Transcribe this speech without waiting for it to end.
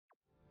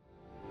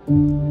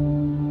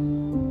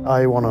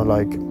I want to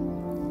like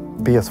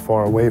be as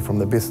far away from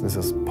the business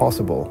as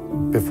possible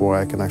before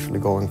I can actually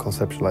go and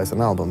conceptualize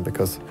an album,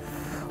 because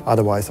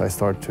otherwise I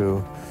start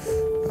to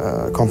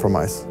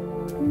compromise.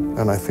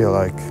 And I feel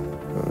like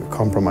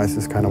compromise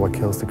is kind of what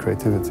kills the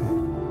creativity.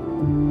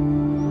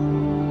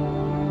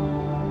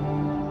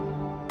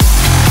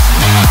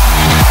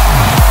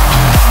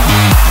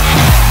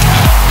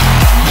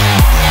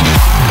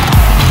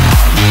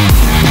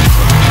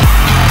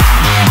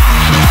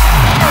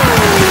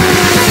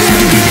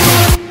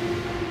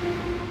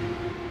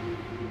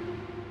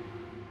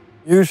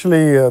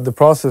 Usually the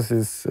process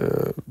is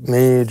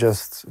me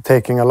just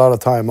taking a lot of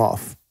time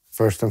off,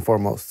 first and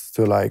foremost,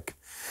 to like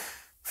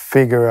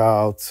figure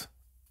out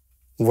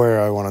where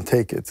I want to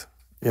take it.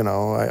 You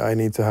know, I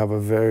need to have a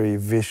very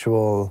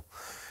visual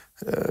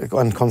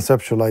and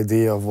conceptual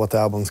idea of what the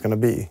album's going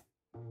to be.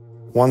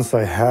 Once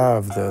I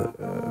have the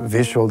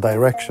visual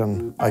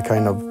direction, I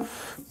kind of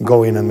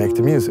go in and make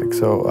the music.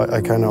 So I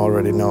kind of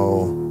already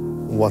know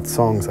what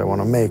songs I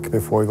want to make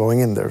before going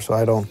in there. So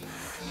I don't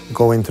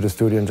go into the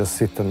studio and just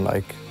sit and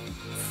like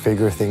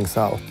figure things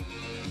out.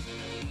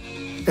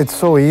 It's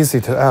so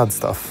easy to add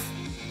stuff.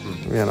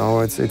 You know,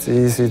 it's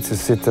easy to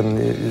sit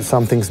and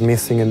something's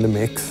missing in the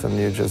mix and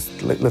you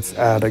just, let's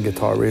add a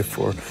guitar riff,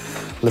 or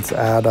let's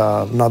add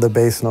another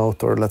bass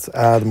note, or let's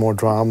add more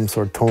drums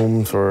or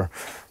tones,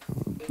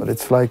 but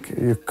it's like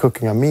you're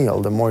cooking a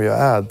meal. The more you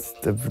add,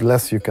 the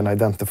less you can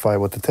identify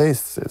what the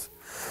taste is.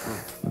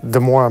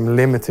 The more I'm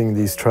limiting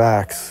these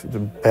tracks, the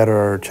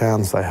better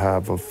chance I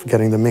have of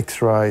getting the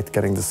mix right,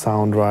 getting the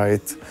sound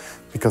right,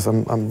 because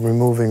I'm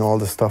removing all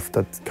the stuff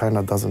that kind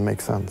of doesn't make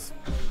sense.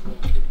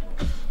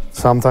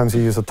 Sometimes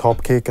you use a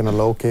top kick and a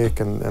low kick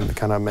and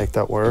kind of make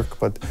that work,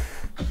 but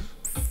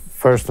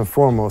first and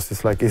foremost,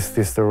 it's like, is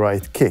this the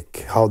right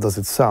kick? How does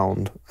it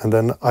sound? And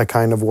then I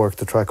kind of work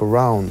the track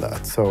around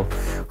that. So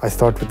I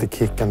start with the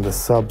kick and the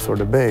subs or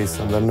the bass,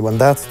 and then when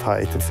that's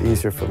tight, it's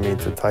easier for me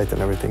to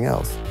tighten everything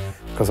else,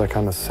 because I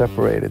kind of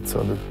separate it.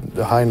 So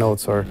the high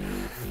notes are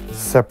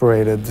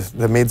separated.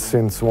 The mid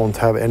synths won't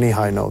have any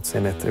high notes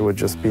in it. It would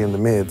just be in the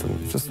mid,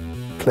 and just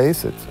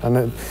place it.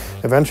 And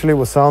eventually it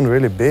will sound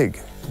really big,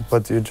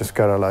 but you just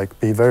gotta like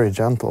be very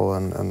gentle,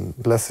 and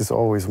less is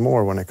always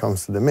more when it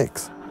comes to the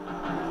mix.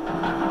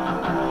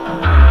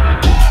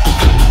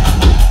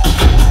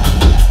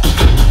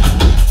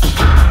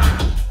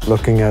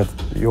 Looking at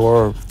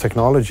your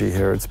technology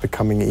here, it's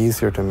becoming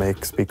easier to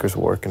make speakers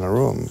work in a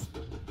room.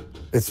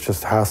 It's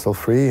just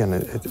hassle-free, and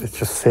it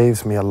just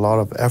saves me a lot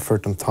of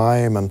effort and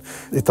time, and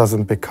it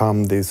doesn't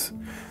become this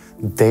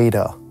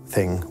data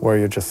thing where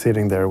you're just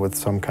sitting there with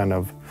some kind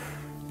of,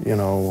 you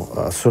know,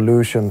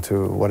 solution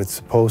to what it's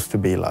supposed to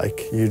be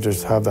like. You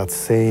just have that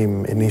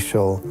same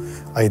initial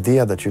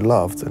idea that you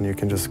loved, and you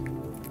can just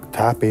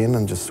tap in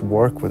and just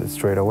work with it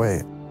straight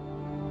away.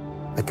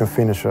 I can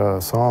finish a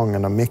song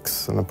and a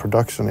mix and a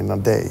production in a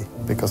day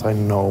because I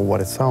know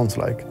what it sounds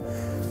like.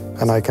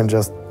 And I can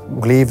just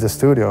leave the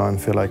studio and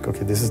feel like,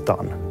 okay, this is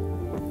done.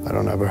 I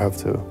don't ever have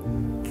to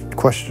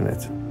question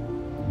it.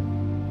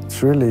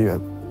 It's really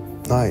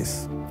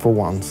nice for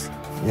once,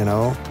 you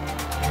know?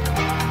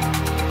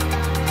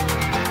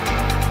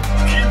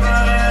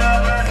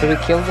 Should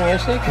we kill the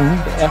music?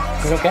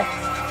 Yeah, is it okay?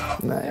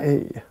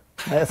 Nej,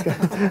 jag ska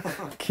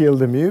kill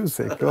the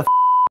music.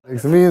 Vi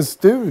är i en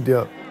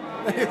studio.